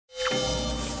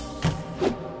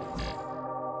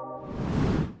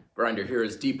Grinder here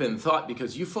is deep in thought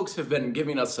because you folks have been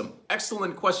giving us some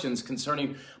excellent questions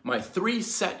concerning my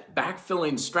 3-set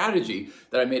backfilling strategy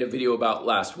that I made a video about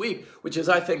last week, which is,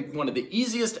 I think, one of the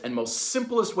easiest and most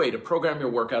simplest way to program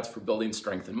your workouts for building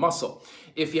strength and muscle.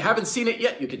 If you haven't seen it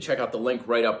yet, you can check out the link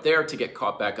right up there to get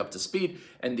caught back up to speed.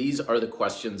 And these are the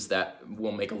questions that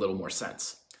will make a little more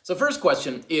sense. So first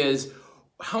question is,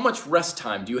 how much rest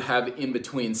time do you have in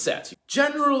between sets?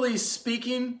 Generally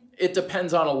speaking, it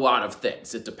depends on a lot of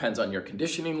things. It depends on your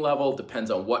conditioning level,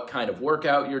 depends on what kind of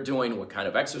workout you're doing, what kind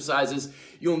of exercises.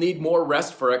 You'll need more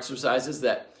rest for exercises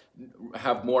that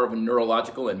have more of a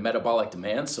neurological and metabolic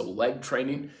demand. So leg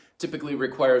training typically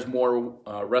requires more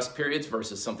rest periods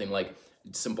versus something like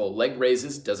simple leg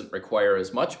raises doesn't require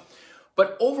as much.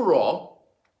 But overall,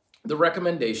 the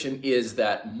recommendation is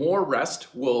that more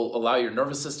rest will allow your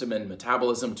nervous system and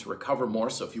metabolism to recover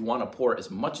more. So if you want to pour as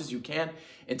much as you can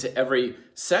into every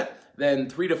set, then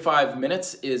 3 to 5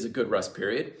 minutes is a good rest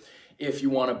period. If you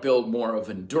want to build more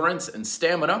of endurance and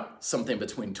stamina, something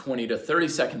between 20 to 30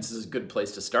 seconds is a good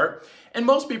place to start. And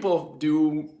most people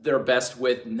do their best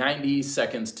with 90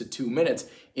 seconds to 2 minutes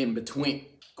in between.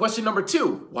 Question number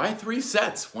 2, why 3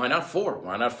 sets? Why not 4?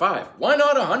 Why not 5? Why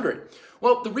not 100?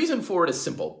 Well, the reason for it is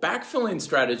simple. Backfilling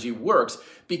strategy works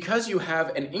because you have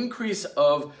an increase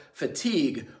of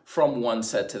fatigue from one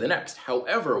set to the next.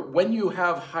 However, when you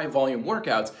have high volume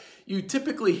workouts, you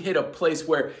typically hit a place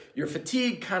where your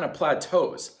fatigue kind of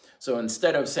plateaus. So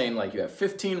instead of saying like you have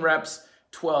 15 reps,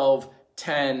 12,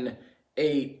 10,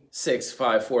 8, 6,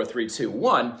 5, 4, 3, 2,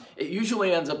 1, it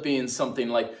usually ends up being something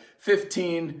like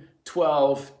 15,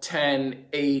 12, 10,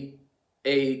 8,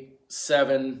 8,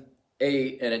 7,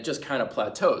 8, and it just kind of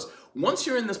plateaus. Once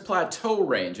you're in this plateau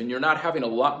range and you're not having a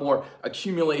lot more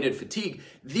accumulated fatigue,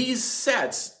 these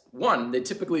sets, one, they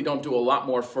typically don't do a lot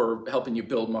more for helping you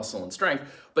build muscle and strength,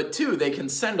 but two, they can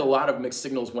send a lot of mixed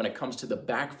signals when it comes to the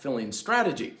backfilling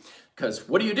strategy. Because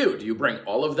what do? Do you bring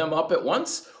all of them up at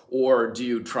once? Or do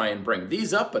you try and bring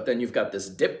these up, but then you've got this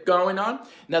dip going on?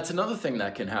 And that's another thing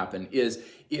that can happen is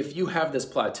if you have this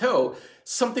plateau,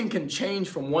 something can change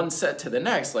from one set to the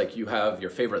next, like you have your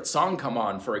favorite song come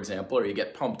on, for example, or you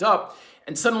get pumped up,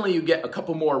 and suddenly you get a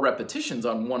couple more repetitions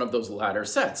on one of those latter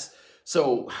sets.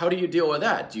 So how do you deal with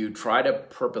that? Do you try to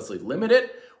purposely limit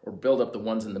it or build up the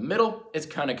ones in the middle? It's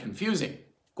kind of confusing.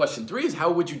 Question 3 is,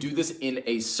 how would you do this in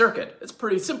a circuit? It's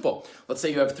pretty simple. Let's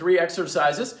say you have 3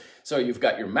 exercises. So you've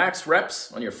got your max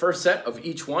reps on your first set of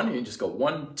each one, and you just go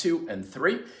 1, 2, and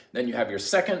 3. Then you have your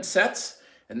second sets,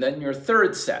 and then your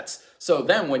third sets. So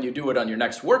then when you do it on your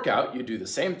next workout, you do the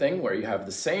same thing where you have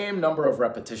the same number of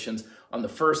repetitions on the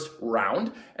first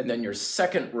round, and then your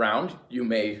second round, you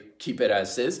may keep it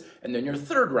as is, and then your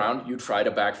third round, you try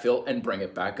to backfill and bring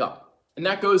it back up. And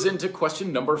that goes into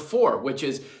question number 4, which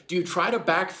is, do you try to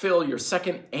backfill your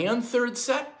second and third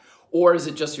set? Or is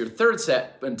it just your third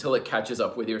set until it catches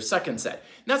up with your second set?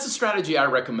 And that's a strategy I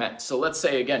recommend. So let's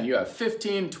say, again, you have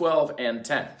 15, 12, and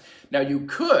 10. Now you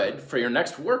could, for your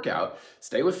next workout,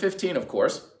 stay with 15, of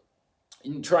course,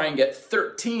 and try and get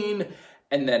 13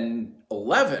 and then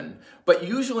 11. But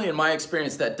usually in my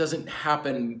experience, that doesn't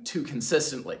happen too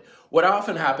consistently. What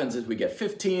often happens is we get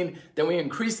 15, then we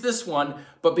increase this one,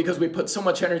 but because we put so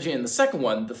much energy in the second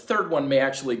one, the third one may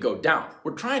actually go down.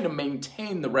 We're trying to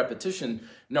maintain the repetition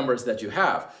numbers that you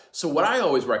have. So what I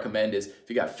always recommend is if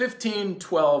you got 15,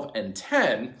 12, and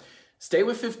 10, stay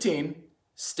with 15,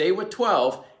 stay with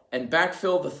 12, and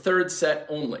backfill the third set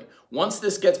only. Once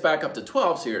this gets back up to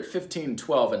 12, so you're at 15,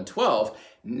 12, and 12,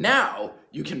 now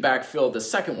you can backfill the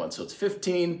second one. So it's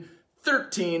 15,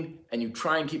 13, and you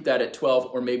try and keep that at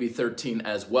 12 or maybe 13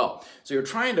 as well. So you're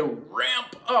trying to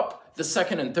ramp up the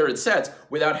second and third sets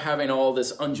without having all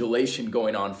this undulation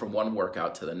going on from one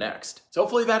workout to the next. So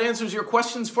hopefully that answers your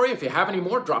questions for you. If you have any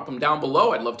more, drop them down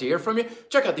below. I'd love to hear from you.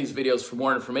 Check out these videos for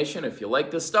more information. If you like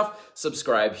this stuff,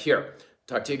 subscribe here.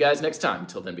 Talk to you guys next time.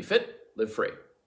 Until then, be fit, live free.